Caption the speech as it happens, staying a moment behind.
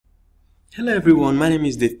Hello everyone, my name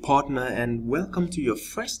is Dave Partner and welcome to your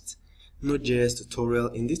first Nodejs tutorial.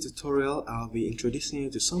 In this tutorial, I'll be introducing you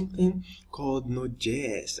to something called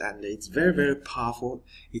Nodejs, and it's very powerful.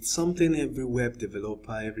 It's something every web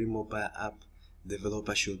developer, every mobile app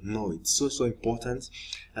developer should know. It's so important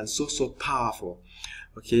and so powerful.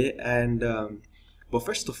 Okay, and but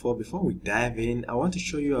first of all, before we dive in, I want to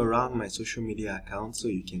show you around my social media account so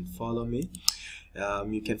you can follow me.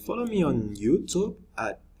 You can follow me on YouTube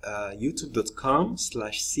at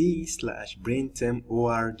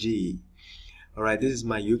youtube.com/c/braintemorg. Alright, this is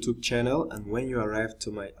my YouTube channel, and when you arrive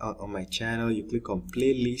to my on my channel, you click on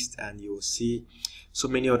playlist and you will see so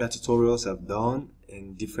many other tutorials I've done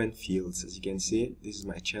in different fields. As you can see, this is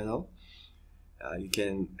my channel. You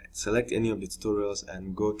can select any of the tutorials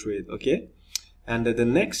and go through it. Okay, and the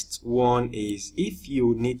next one is, if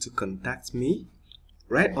you need to contact me,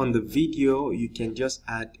 right on the video you can just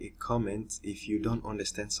add a comment if you don't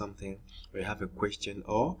understand something or you have a question,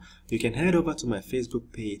 or you can head over to my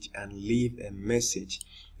Facebook page and leave a message.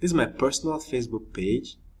 This is my personal Facebook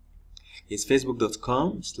page. It's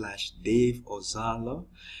facebook.com/Dave Ozalo,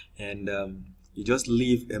 and you just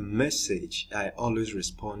leave a message. I always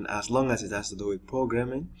respond as long as it has to do with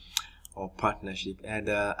programming or partnership. And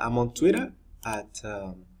I'm on Twitter at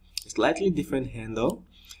a slightly different handle,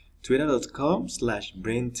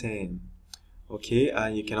 twitter.com/braintime. Okay,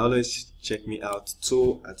 and you can always check me out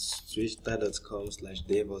too at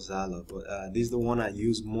twitter.com/Dave Ozalo, but this is the one I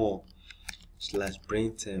use more,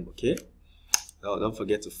 /braintime. Okay, now don't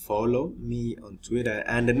forget to follow me on Twitter.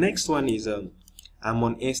 And the next one is I'm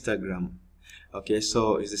on Instagram. Okay,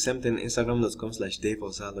 so it's the same thing, instagram.com/Dave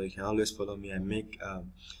Ozalo. You can always follow me. I make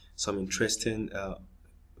some interesting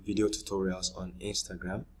video tutorials on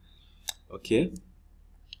Instagram. Okay,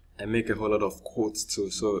 I make a whole lot of quotes too,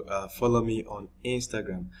 so follow me on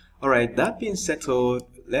Instagram. Alright, that being settled,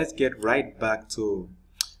 let's get right back to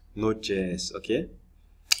Nodejs. Okay,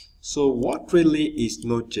 so what really is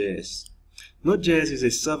Nodejs? Nodejs is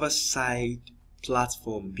a server-side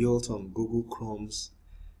platform built on Google Chrome's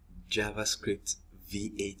JavaScript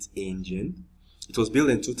V8 engine. It was built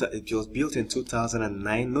in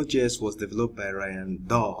 2009. Nodejs was developed by Ryan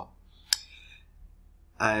Dahl.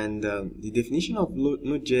 And the definition of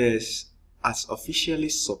Nodejs as officially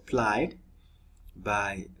supplied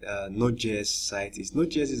by Nodejs site is: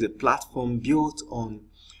 Nodejs is a platform built on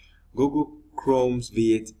Google Chrome's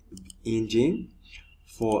V8 engine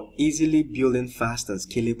for easily building fast and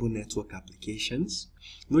scalable network applications.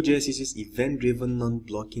 Nodejs uses event-driven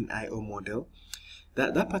non-blocking I/O model.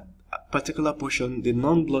 That particular portion, the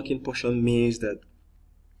non-blocking portion, means that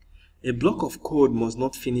a block of code must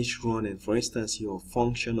not finish running. For instance, your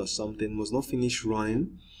function or something must not finish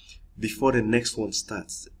running before the next one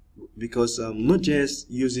starts, because Nodejs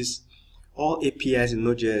uses all APIs in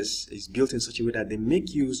Nodejs is built in such a way that they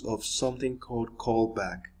make use of something called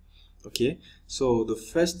callback. Okay, so the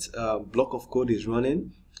first block of code is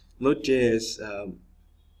running, Nodejs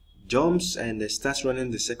jumps and starts running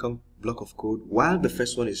the second block of code while the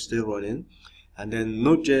first one is still running, and then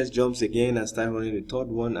Nodejs jumps again and starts running the third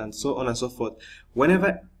one, and so on and so forth.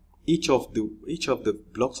 Whenever each of the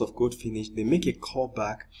blocks of code finish, they make a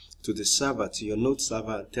callback to the server, to your Node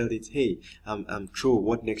server, and tell it, hey, I'm through,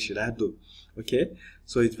 what next should I do? Okay,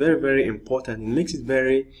 so it's very important. It makes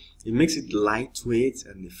it lightweight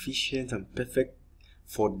and efficient and perfect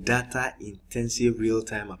for data intensive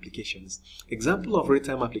real-time applications. Example of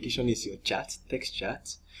real-time application is your chat, text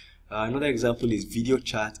chat. Another example is video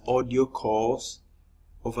chat, audio calls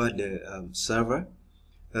over the server.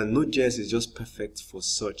 Nodejs is just perfect for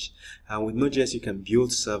such, and with Nodejs you can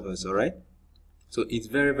build servers. Alright, so it's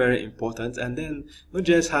very important. And then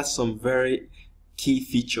Nodejs has some very key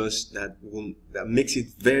features that makes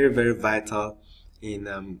it very vital in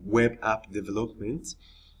web app development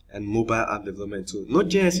and mobile app development too.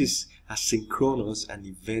 Nodejs is asynchronous and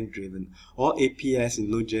event driven. All APIs in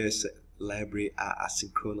Nodejs library are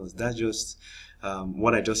asynchronous. That's just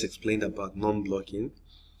what I just explained about non-blocking.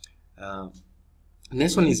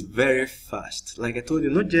 Next one is very fast. Like I told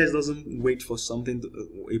you, Nodejs doesn't wait for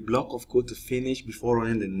a block of code to finish before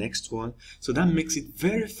running the next one, so that makes it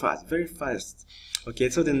very fast. Okay,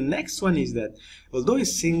 so the next one is that although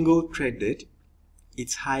it's single-threaded,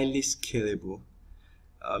 it's highly scalable.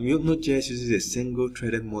 Nodejs uses a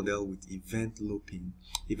single-threaded model with event looping.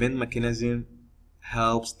 Event mechanism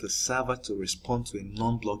helps the server to respond to in a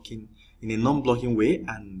non-blocking way,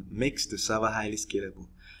 and makes the server highly scalable,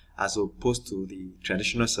 as opposed to the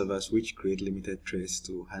traditional servers which create limited threads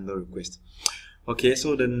to handle requests. Okay,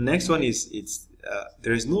 so the next one is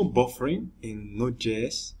there is no buffering in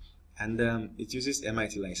Nodejs, and it uses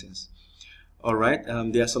MIT license. All right,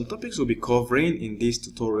 there are some topics we'll be covering in this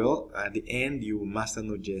tutorial. At the end, you will master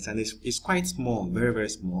Node.js, and it's quite small, very very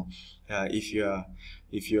small. If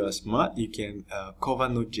you are smart, you can cover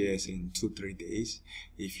Node.js in 2-3 days.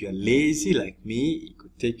 If you're lazy like me, it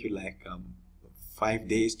could take you like 5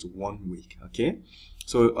 days to 1 week. Okay,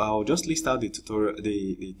 so I'll just list out the tutorial,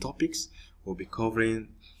 the topics we'll be covering.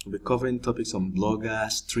 We'll be covering topics on Blogger,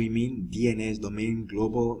 streaming, DNS, domain,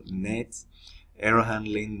 global, net, error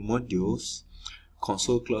handling, modules,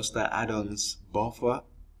 console cluster, add-ons, buffer,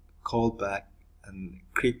 callback, and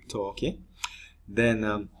crypto. Okay,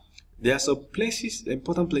 then there are some places,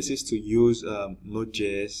 important places to use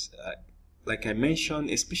Node.js, like I mentioned,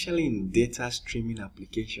 especially in data streaming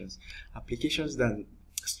applications that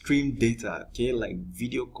stream data, okay, like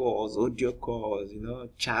video calls, audio calls,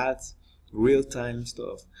 chats, real-time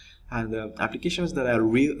stuff, and applications that are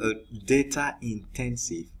real data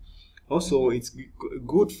intensive. Also, it's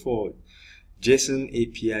good for JSON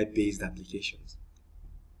API based applications.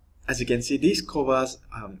 As you can see, this covers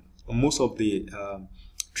most of the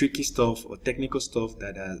tricky stuff or technical stuff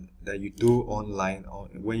that you do online or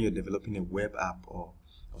when you're developing a web app or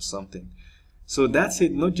something. So that's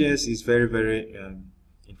it. Node.js is very very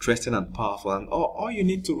interesting and powerful, and all you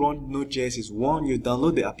need to run Node.js is, one, you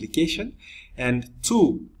download the application, and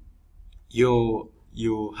two,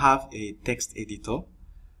 you have a text editor.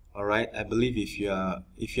 All right, I believe if you are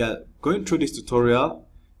going through this tutorial,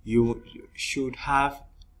 you should have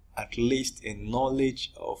at least a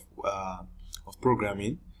knowledge of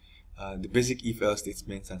programming, the basic if-else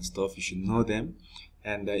statements and stuff. You should know them,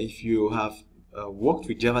 and if you have worked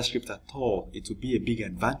with JavaScript at all, it will be a big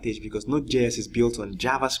advantage because Node.js is built on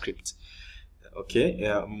JavaScript. Okay,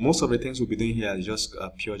 most of the things we'll be doing here is just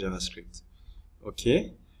pure JavaScript.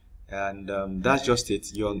 Okay, and that's just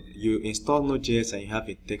it. You install Node.js and you have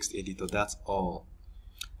a text editor. That's all.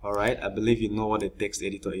 All right, I believe you know what a text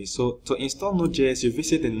editor is. So to install Node.js, you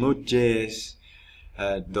visit the nodejs.org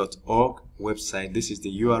website. This is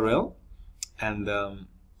the URL, and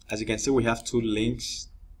as you can see, we have 2 links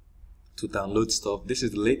to download stuff. This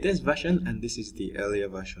is the latest version, and this is the earlier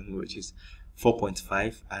version, which is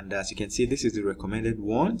 4.5. and as you can see, this is the recommended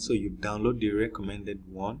one, so you download the recommended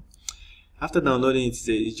one. After downloading it,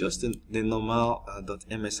 it's just the normal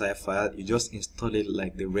 .msi file. You just install it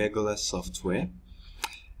like the regular software,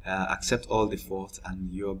 accept all defaults,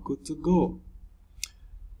 and you're good to go.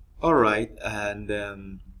 Alright, and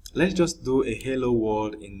let's just do a hello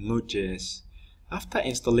world in Node.js. After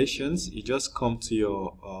installations, you just come to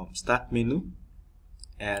your start menu,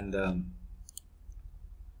 and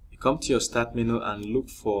you come to your start menu and look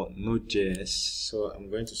for Node.js. So I'm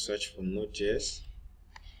going to search for Node.js.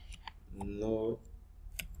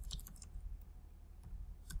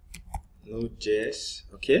 Node.js.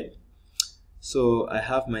 Okay, so I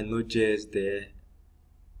have my Node.js there.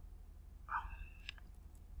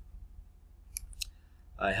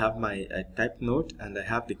 I have my type node, and I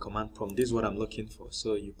have the command prompt. This is what I'm looking for.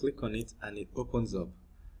 So you click on it and it opens up.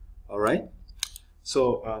 All right,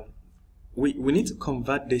 so we need to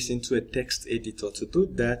convert this into a text editor. To do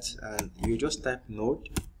that, you just type node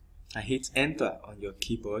and hit enter on your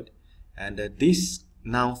keyboard, and this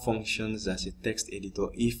now functions as a text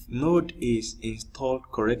editor. If Node is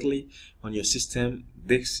installed correctly on your system,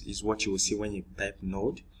 this is what you will see when you type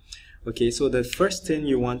Node. Okay, so the first thing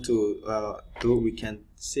you want to do, we can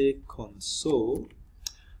say console.log.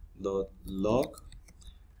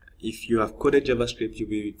 If you have coded JavaScript, you'll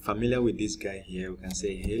be familiar with this guy here. We can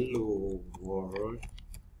say hello world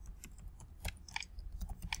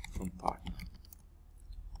from partner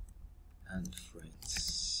and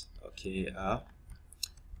friends. Okay,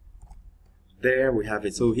 there we have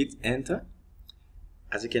it. So hit enter.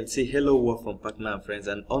 As you can see, hello world from partner and friends,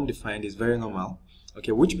 and undefined is very normal.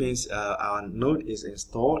 Okay, which means our node is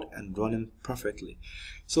installed and running perfectly.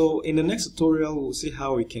 So in the next tutorial, we'll see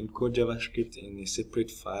how we can code JavaScript in a separate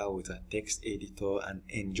file with a text editor and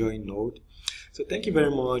enjoy Node. So thank you very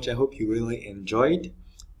much. I hope you really enjoyed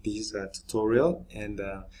this tutorial, and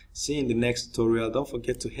see you in the next tutorial. Don't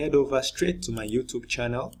forget to head over straight to my YouTube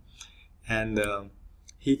channel and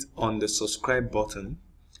hit on the subscribe button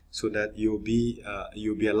so that you'll be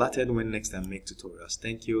alerted when next I make tutorials.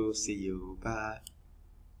 Thank you. See you. Bye.